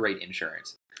 Mistcaller is great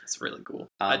insurance. It's really cool.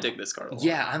 I dig this card a lot.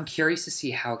 Yeah, I'm curious to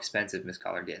see how expensive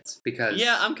Mistcaller gets because.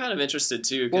 Yeah, I'm kind of interested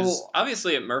too because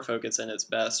obviously at Merfolk it's in its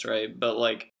best, right? But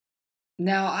like.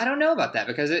 Now I don't know about that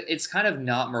because it's kind of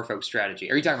not Merfolk strategy.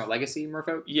 Are you talking about Legacy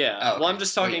Merfolk? Yeah. Oh, okay. Well, I'm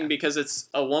just talking because it's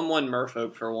a 1/1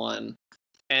 Merfolk for 1,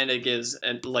 and it gives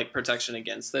like protection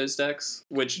against those decks,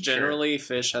 which generally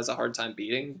Fish has a hard time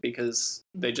beating because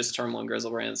they just turn 1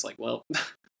 Grizzlebrand. It's like, well.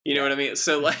 You know what I mean?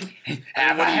 So, like...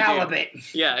 have a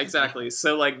halibut! Yeah, exactly.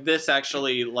 So, like, this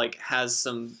actually, like, has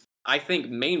some, I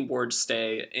think, main board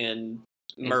stay in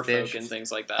Merfolk and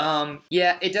things like that.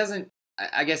 Yeah, it doesn't...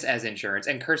 I guess as insurance.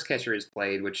 And Curse Catcher is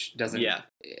played, which doesn't... Yeah.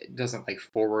 It doesn't, like,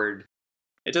 forward...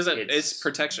 It doesn't... It's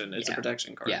protection. It's a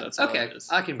protection card. Yeah. That's okay, it is.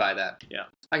 I can buy that. Yeah.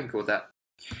 I can cool with that.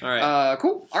 All right.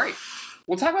 Cool. All right.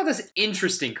 We'll talk about this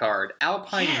interesting card,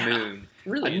 Alpine Moon.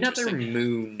 Really another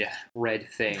moon red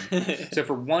thing. So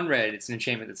for 1 red, it's an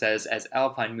enchantment that says, as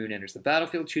Alpine Moon enters the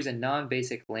battlefield, choose a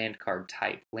non-basic land card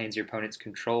type. Lands your opponents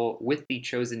control with the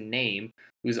chosen name,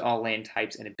 lose all land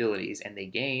types and abilities, and they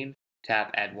gain,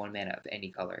 tap, add 1 mana of any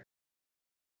color.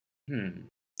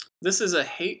 This is a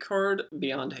hate card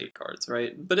beyond hate cards,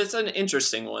 right? But it's an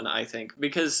interesting one, I think,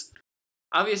 because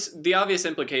the obvious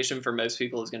implication for most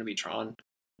people is going to be Tron.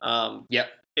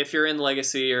 Yep. If you're in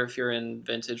Legacy or if you're in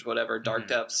Vintage, whatever, Dark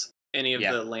Depths, any of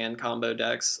the land combo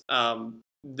decks,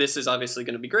 this is obviously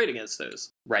going to be great against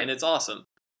those. Right. And it's awesome.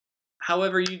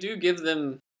 However, you do give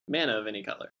them mana of any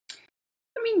color.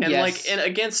 I mean, and like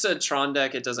against a Tron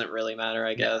deck, it doesn't really matter,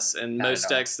 I guess. And most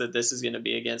decks that this is going to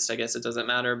be against, I guess it doesn't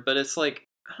matter. But it's like,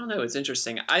 I don't know, it's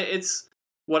interesting. It's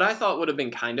what I thought would have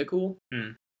been kind of cool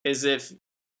is if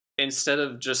instead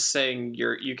of just saying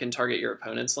you can target your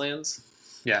opponent's lands,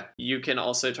 you can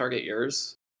also target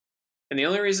yours. And the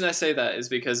only reason I say that is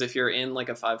because if you're in like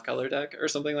a 5-color deck or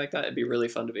something like that, it'd be really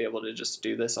fun to be able to just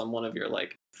do this on one of your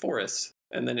like forests,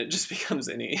 and then it just becomes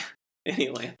any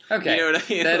land. Okay, you know what I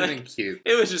mean? That'd have been cute.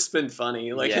 It would just been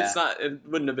funny. Like it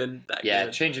wouldn't have been that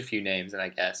good. Change a few names, and I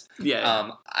guess.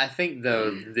 Yeah. I think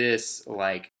though this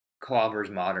like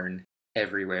Clobbers Modern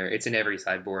everywhere. It's in every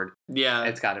sideboard. Yeah,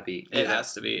 it's got to be. It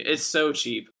has to be. It's so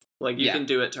cheap. Like, you can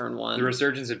do it turn 1. The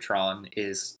resurgence of Tron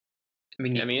is... I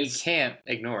mean, you can't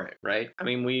ignore it, right? I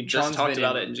mean, we just talked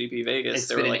about it in GP Vegas.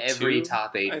 It's been in every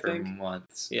top 8 for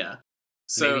months. Yeah.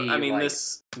 So, maybe, I mean, like,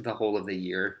 the whole of the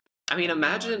year. I mean,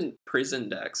 imagine prison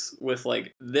decks with,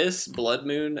 like, this Blood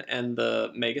Moon and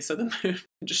the Magus of the Moon.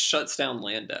 It just shuts down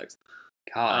land decks.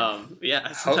 God. Yeah.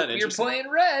 Hope you're playing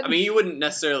red. I mean, you wouldn't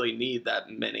necessarily need that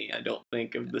many, I don't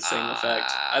think, of the same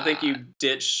effect. I think you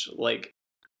ditch, like...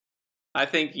 I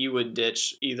think you would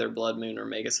ditch either Blood Moon or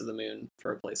Magus of the Moon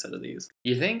for a playset of these.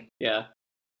 You think? Yeah.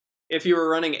 If you were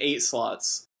running 8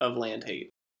 slots of land hate,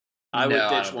 I would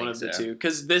ditch one of the 2.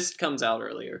 Because this comes out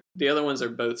earlier. The other ones are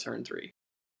both turn 3.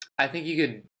 I think you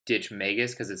could ditch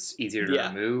Magus because it's easier to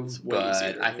remove,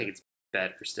 but I think it's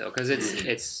better still. Because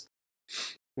it's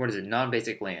what is it?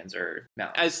 Non-basic lands or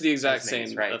no? It's the exact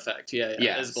same effect.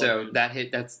 Yeah. So that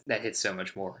hits so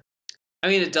much more. I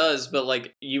mean, it does, but,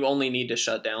 like, you only need to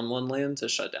shut down 1 land to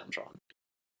shut down Tron.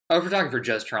 Oh, if we're talking for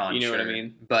just Tron, you know what I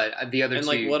mean? But the other 2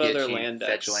 like, what other land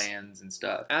fetch decks? lands and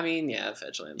stuff. I mean,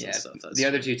 fetch lands and stuff. The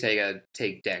other 2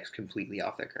 take decks completely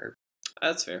off their curve.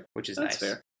 That's fair. Which is nice.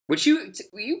 Fair. Which you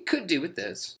could do with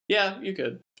this. Yeah, you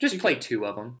could. Just play 2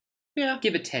 of them. Yeah.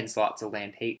 Give it 10 slots of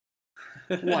land hate.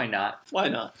 Why not? Why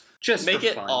not? Just make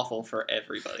it fun. Awful for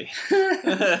everybody.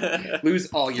 Lose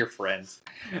all your friends.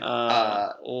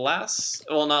 Not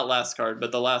last card,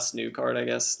 but the last new card, I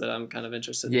guess, that I'm kind of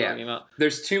interested in talking about.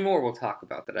 There's 2 more we'll talk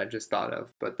about that I just thought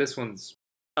of, but this one's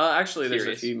actually there's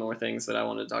a few more things that I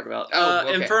wanted to talk about.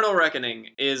 Infernal Reckoning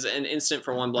is an instant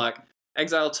for 1 black.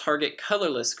 Exile target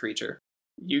colorless creature.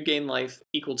 You gain life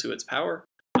equal to its power.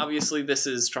 Obviously, this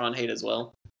is Tron hate as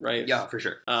well, right? Yeah, for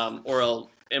sure. Or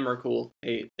Emrakul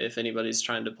hate if anybody's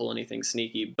trying to pull anything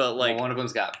sneaky. But like one of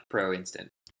them's got pro instant.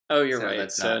 Oh, you're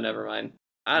right. So never mind.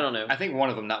 I don't know. I think one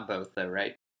of them, not both, though,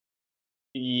 right?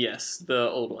 Yes, the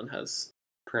old one has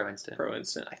pro instant. Pro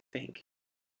instant, I think.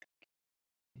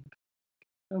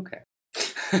 Okay.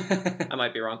 I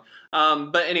might be wrong.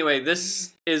 But anyway,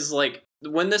 this is like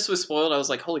when this was spoiled, I was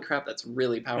like, holy crap, that's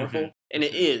really powerful. And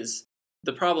it is.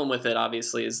 The problem with it,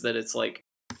 obviously, is that it's like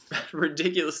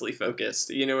ridiculously focused.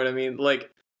 You know what I mean?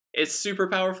 Like, it's super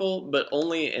powerful, but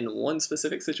only in one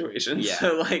specific situation. Yeah.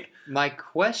 So, like, my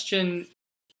question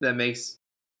that makes...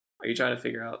 Are you trying to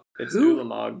figure out? It's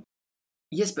Ulamog.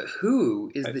 Yes, but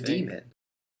who is the demon?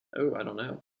 Oh, I don't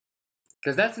know.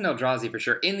 Because that's an Eldrazi for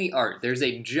sure. In the art, there's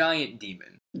a giant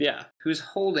demon. Yeah. Who's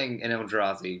holding an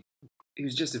Eldrazi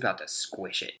who's just about to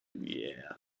squish it.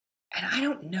 Yeah. And I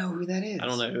don't know who that is. I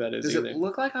don't know who that is either. Does it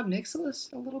look like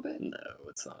Obnixilis a little bit? No,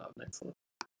 it's not Obnixilis.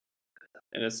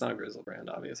 And it's not Grizzlebrand,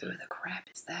 obviously. Who the crap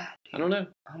is that, dude? I don't know.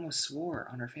 I almost swore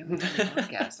on our family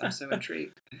podcast. I'm so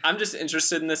intrigued. I'm just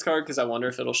interested in this card because I wonder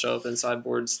if it'll show up in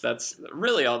sideboards. That's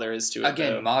really all there is to it.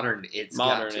 Again, though. Modern, it's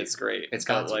great. It's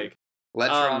got to. Like, let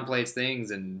Tron play its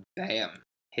things and bam,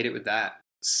 hit it with that.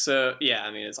 So, yeah,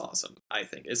 I mean, it's awesome, I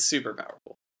think. It's super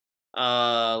powerful.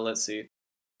 Let's see.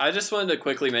 I just wanted to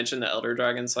quickly mention the Elder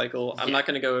Dragon cycle. I'm not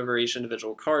going to go over each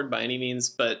individual card by any means,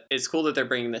 but it's cool that they're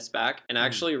bringing this back, and I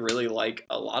actually really like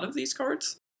a lot of these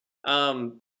cards. I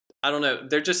don't know.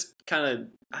 They're just kind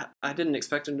of... I didn't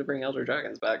expect them to bring Elder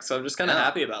Dragons back, so I'm just kind of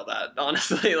happy about that,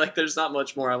 honestly. Like, there's not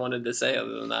much more I wanted to say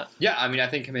other than that. Yeah, I mean, I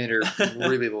think Commander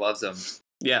really loves them.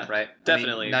 Yeah, right.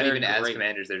 Definitely. I mean, not even as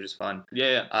commanders; they're just fun.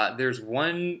 Yeah. There's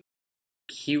one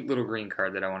cute little green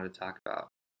card that I wanted to talk about,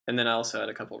 and then I also had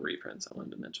a couple reprints I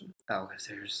wanted to mention. Oh, because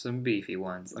there's some beefy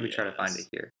ones. Let me try to find it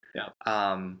here. Yeah.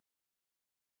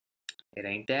 It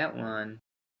ain't that one.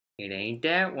 It ain't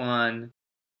that one.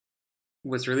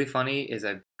 What's really funny is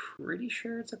I'm pretty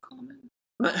sure it's a common.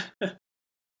 But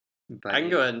I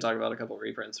can go ahead and talk about a couple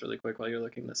reprints really quick while you're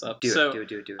looking this up. Do it.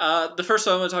 The first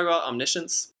one I'm going to talk about,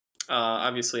 Omniscience.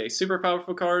 Obviously a super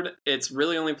powerful card. It's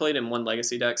really only played in one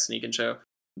Legacy deck, Sneak and Show,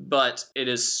 but it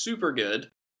is super good,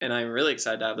 and I'm really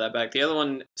excited to have that back. The other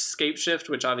one, Scapeshift,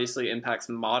 which obviously impacts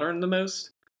Modern the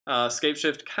most.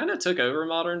 Scapeshift kind of took over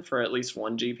Modern for at least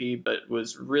one GP, but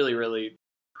was really, really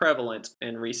prevalent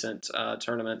in recent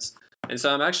tournaments. And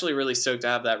so I'm actually really stoked to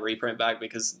have that reprint back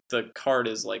because the card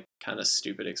is like kind of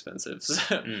stupid expensive.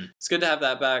 So it's good to have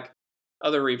that back.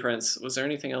 Other reprints. Was there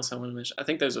anything else I want to mention? I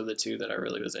think those are the two that I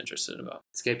really was interested about.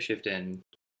 Scapeshift and...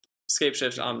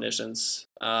 Scapeshift, Omniscience.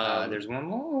 There's one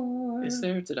more. Is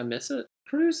there? Did I miss it?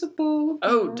 Crucible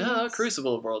of Worlds. Duh.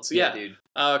 Crucible of Worlds. Yeah, dude.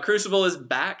 Crucible is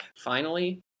back,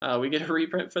 finally. We get a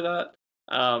reprint for that.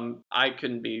 I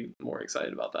couldn't be more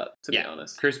excited about that, to be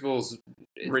honest. Crucible's...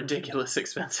 ridiculous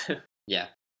expensive. Yeah.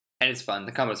 And it's fun.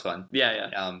 The combo's fun.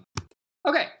 Yeah.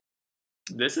 Okay.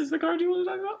 This is the card you want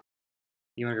to talk about?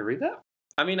 You want to read that?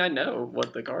 I mean, I know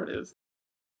what the card is.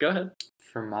 Go ahead.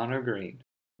 For mono green.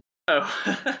 Oh.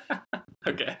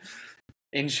 Okay.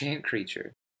 Enchant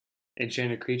creature.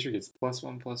 Enchanted creature gets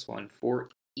 +1/+1 for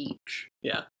each.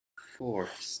 Yeah.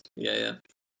 Forest. Yeah.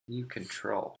 You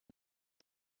control.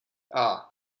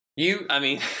 You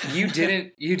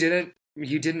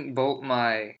didn't bolt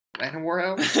my Mana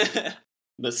Warhouse?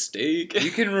 Mistake.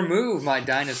 You can remove my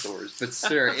dinosaurs, but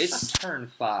sir, it's turn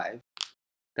 5.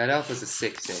 That elf is a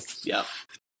 6/6. Yep.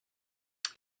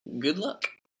 Good luck.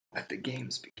 Let the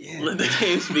games begin.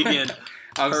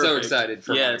 I'm so excited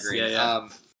for Mono Green. Yeah.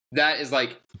 That is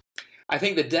like, I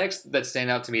think the decks that stand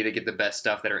out to me that get the best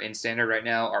stuff that are in standard right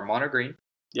now are Mono Green.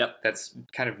 Yep. That's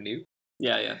kind of new.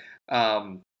 Yeah.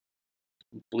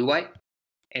 Blue White,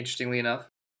 interestingly enough.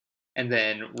 And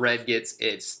then Red gets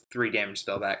its 3 damage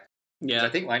spell back. Yeah. I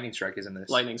think Lightning Strike is in this.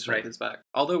 Lightning Strike is back.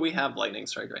 Although we have Lightning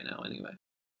Strike right now anyway.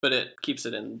 But it keeps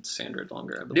it in standard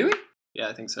longer, I believe. Do we? Yeah,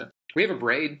 I think so. We have a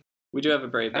Braid. We do have a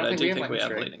Braid, but I do think we have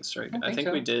Strike. Lightning Strike. I think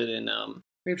so. we did in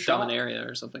we have Dominaria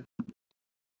or something.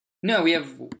 No, we have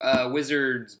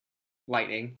Wizards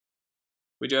Lightning.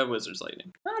 We do have Wizards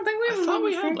Lightning. I don't think we have I thought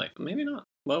we had Lightning. Maybe not.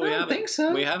 Well, we have it. I don't think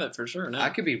so. We have it for sure now. I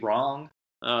could be wrong.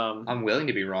 I'm willing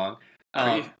to be wrong.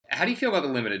 How do you feel about the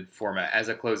limited format as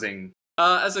a closing?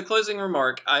 As a closing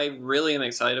remark, I really am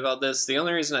excited about this. The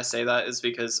only reason I say that is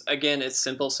because, again, it's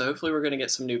simple, so hopefully we're going to get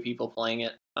some new people playing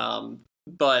it.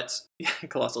 But,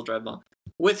 Colossal Dreadmaw.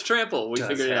 With Trample, we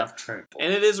figured it out. Trample.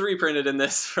 And it is reprinted in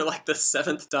this for like the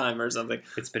 7th time or something.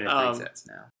 It's been in 3 sets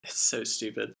now. It's so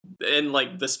stupid. In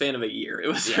like the span of a year, it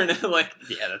was turned into like...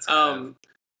 Yeah, that's kind of...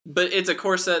 But it's a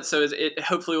core set, so it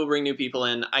hopefully will bring new people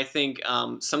in. I think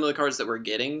some of the cards that we're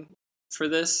getting for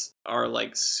this are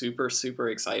like super, super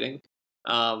exciting.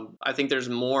 I think there's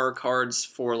more cards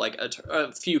for like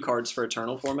a few cards for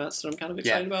Eternal formats that I'm kind of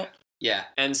excited about. Yeah.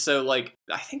 And so like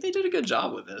I think they did a good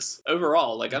job with this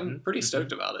overall. Like I'm pretty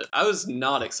stoked about it. I was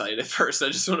not excited at first. I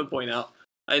just want to point out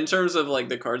in terms of like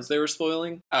the cards they were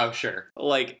spoiling. Oh sure.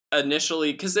 Like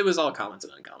initially, because it was all commons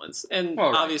and uncommons, and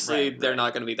obviously they're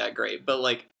not going to be that great. But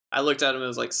like I looked at them, it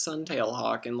was like Suntail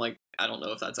Hawk, and like I don't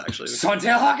know if that's actually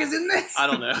Suntail Hawk is in this. I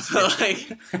don't know, but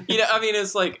like I mean,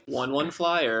 it's like 1/1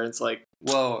 flyer. It's like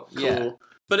cool. Yeah.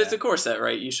 But it's a core set,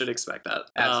 right? You should expect that.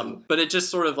 But it just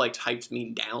sort of like hyped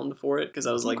me down for it because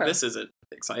I was like, this isn't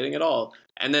exciting at all.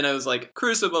 And then I was like,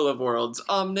 Crucible of Worlds,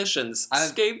 Omniscience,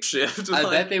 Scape Shift. I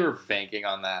bet they were banking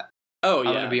on that. Oh yeah,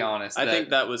 I'm gonna be honest. I think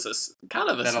that was kind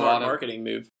of a smart marketing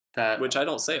move, which I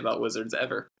don't say about Wizards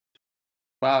ever.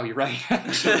 Wow, you're right.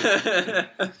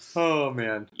 Oh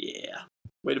man. Yeah,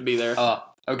 way to be there.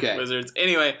 Okay. Wizards.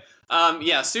 Anyway,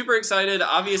 yeah, super excited.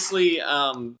 Obviously,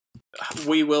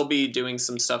 we will be doing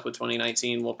some stuff with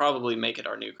 2019. We'll probably make it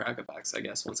our new Cracker Packs, I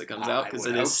guess, once it comes out, because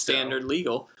it is standard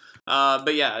legal.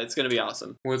 But yeah, it's going to be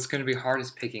awesome. What's going to be hard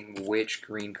is picking which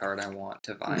green card I want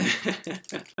to buy.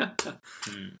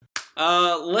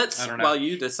 While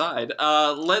you decide,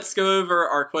 let's go over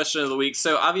our question of the week.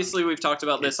 So obviously we've talked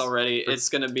about this already. It's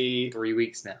going to be 3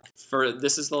 weeks now.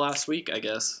 This is the last week, I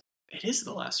guess. It is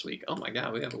the last week. Oh my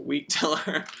god, we have a week till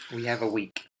We have a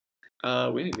week.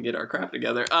 We need to get our crap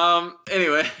together.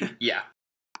 Anyway. Yeah.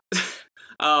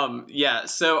 Yeah,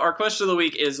 so our question of the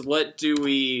week is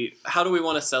how do we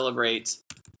want to celebrate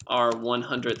our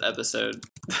 100th episode?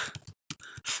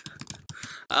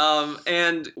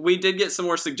 And we did get some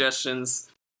more suggestions.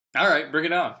 All right, bring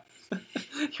it on.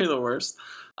 You're the worst.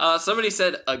 Somebody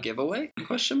said a giveaway? ?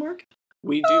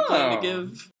 We do plan to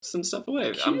give some stuff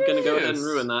away. I'm going to go ahead and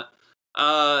ruin that.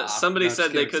 Somebody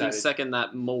said they couldn't second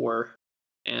that more.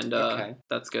 And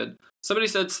that's good. Somebody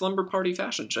said Slumber Party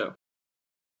Fashion Show.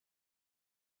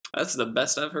 That's the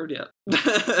best I've heard yet.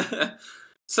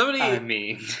 So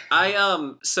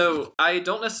I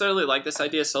don't necessarily like this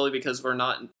idea solely because we're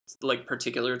not like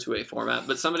particular to a format,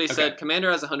 but somebody said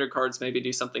Commander has 100 cards, maybe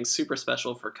do something super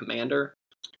special for Commander.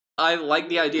 I like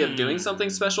the idea of doing something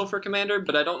special for Commander,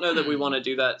 but I don't know that we want to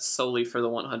do that solely for the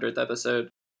 100th episode,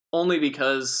 only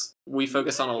because we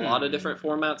focus on a lot of different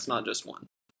formats, not just one.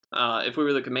 If we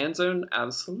were the Command Zone,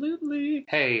 absolutely.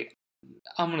 Hey,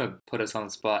 I'm going to put us on the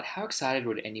spot. How excited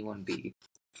would anyone be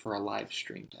for a live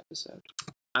streamed episode?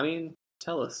 I mean,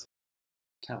 tell us.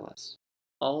 Tell us.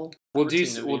 We'll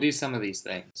do some of these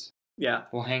things. Yeah.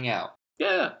 We'll hang out.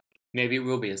 Yeah. Maybe it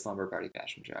will be a Slumber Party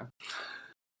Fashion Show,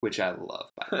 which I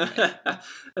love, by the way.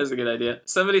 That's a good idea.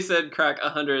 Somebody said crack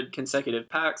 100 consecutive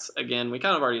packs. Again, we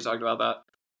kind of already talked about that.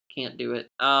 Can't do it.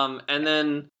 And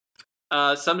then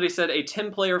somebody said a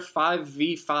 10-player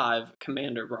 5v5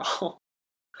 Commander Brawl,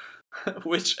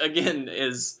 which, again,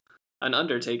 is an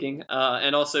undertaking,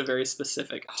 and also very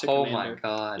specific to Commander. Oh my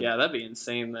god. Yeah, that'd be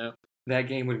insane, though. That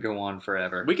game would go on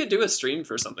forever. We could do a stream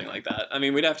for something like that. I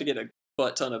mean, we'd have to get a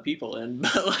butt ton of people in,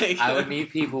 but like... I would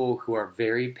need people who are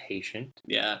very patient.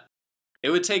 Yeah. It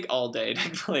would take all day to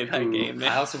play that game,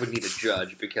 man. I also would need a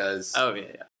judge, because... Oh,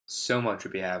 yeah. So much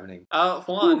would be happening.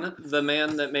 Juan, the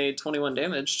man that made 21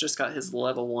 damage, just got his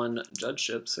level 1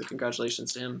 judgeship, so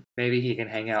congratulations to him. Maybe he can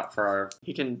hang out for our...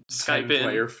 He can Skype in.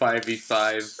 10-player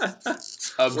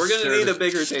 5v5. We're going to need a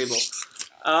bigger table.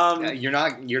 Yeah, you're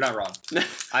not wrong.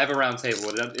 I have a round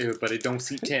table, but it don't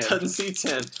seat 10. It doesn't seat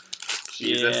 10.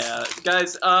 Jesus. Yeah.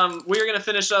 Guys, we're going to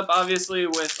finish up, obviously,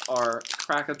 with our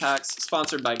Cracker Packs,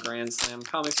 sponsored by Grand Slam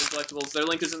Comics and Collectibles. Their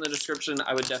link is in the description.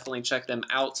 I would definitely check them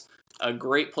out. A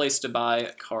great place to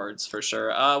buy cards, for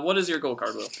sure. What is your gold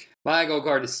card, Will? My gold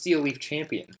card is Steel Leaf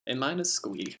Champion. And mine is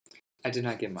Squee. I did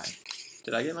not get mine.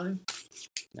 Did I get mine?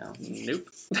 No. Nope.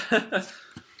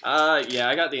 Yeah,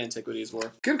 I got the Antiquities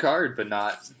War. Good card, but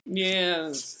not...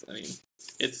 Yeah,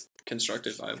 it's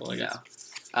constructed viable, I guess.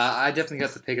 I definitely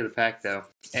got the pick of the pack, though.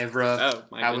 Evra,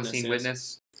 Alicine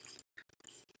Witness.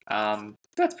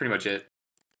 That's pretty much it.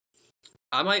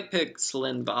 I might pick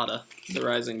Slinvada, the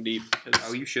Rising Deep.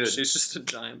 Oh, you should. She's just a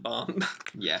giant bomb.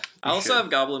 Yeah. I also have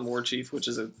Goblin War Chief, which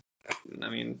is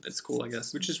it's cool, I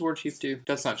guess. Which is War Chief too.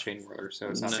 That's not Chain Whirler, so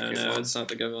it's not the good one. No, it's not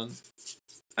the good one.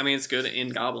 I mean, it's good in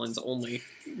Goblins only,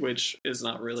 which is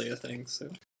not really a thing,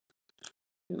 so...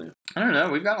 I don't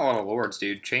know. We've got a lot of lords,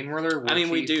 dude. Chain Whirler, War Chief.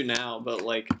 We do now, but,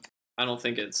 like, I don't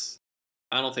think it's...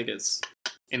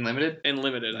 In Limited? In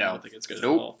Limited, no. I don't think it's good at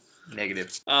all.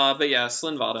 Negative. But yeah,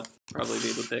 Slinvada probably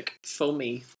be the pick for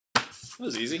me. That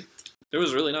was easy. There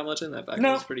was really not much in that pack. No,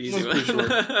 it was pretty easy. it was pretty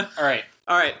short.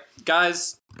 All right,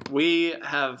 guys. We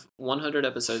have 100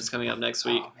 episodes coming up next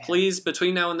week. Please,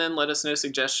 between now and then, let us know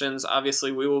suggestions.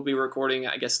 Obviously, we will be recording,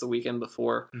 I guess, the weekend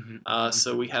before.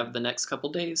 So we have the next couple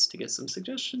days to get some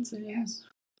suggestions in. Yes.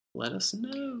 Let us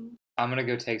know. I'm going to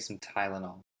go take some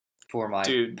Tylenol for my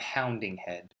pounding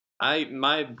head.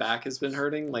 My back has been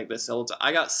hurting like this whole time.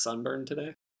 I got sunburned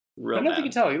today. I don't know if you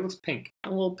can tell. He looks pink.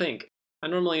 I'm a little pink. I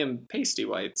normally am pasty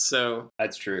white, so...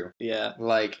 That's true. Yeah.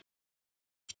 Like,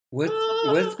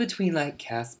 what's between, like,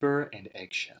 Casper and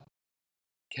Eggshell?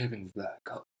 Kevin's the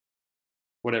color.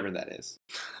 Whatever that is.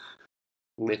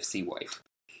 Lifsy white.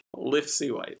 Lifsy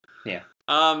white. Yeah.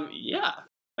 Yeah,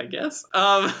 I guess.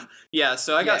 Yeah,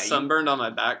 so I got sunburned on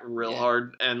my back real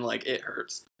hard, and, like, it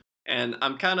hurts. And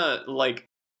I'm kind of, like...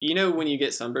 You know when you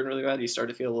get sunburned really bad, you start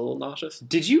to feel a little nauseous?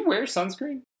 Did you wear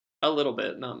sunscreen? A little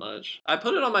bit, not much. I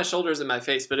put it on my shoulders and my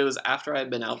face, but it was after I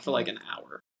had been out for like an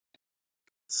hour.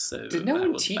 So did no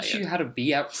one teach you how to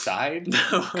be outside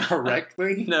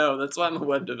correctly? No, that's why I'm a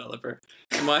web developer.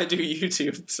 And why I do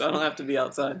YouTube, so I don't have to be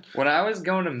outside. When I was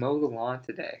going to mow the lawn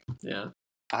today,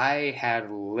 I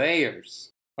had layers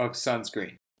of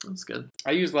sunscreen. That's good.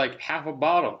 I used like half a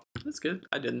bottle. That's good.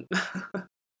 I didn't.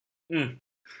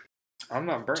 I'm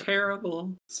not burnt.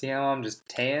 Terrible. See how I'm just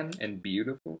tan and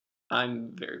beautiful?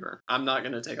 I'm very burnt. I'm not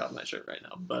going to take off my shirt right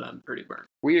now, but I'm pretty burnt.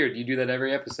 Weird. You do that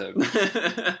every episode.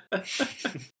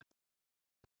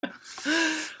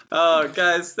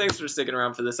 Guys, thanks for sticking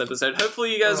around for this episode.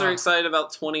 Hopefully you guys are excited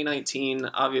about 2019.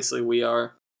 Obviously we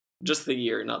are. Just the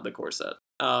year, not the core set.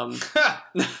 But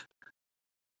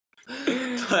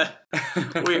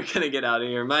we're going to get out of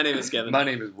here. My name is Kevin. My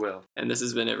name is Will. And this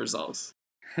has been It Resolves.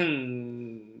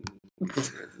 Resolving.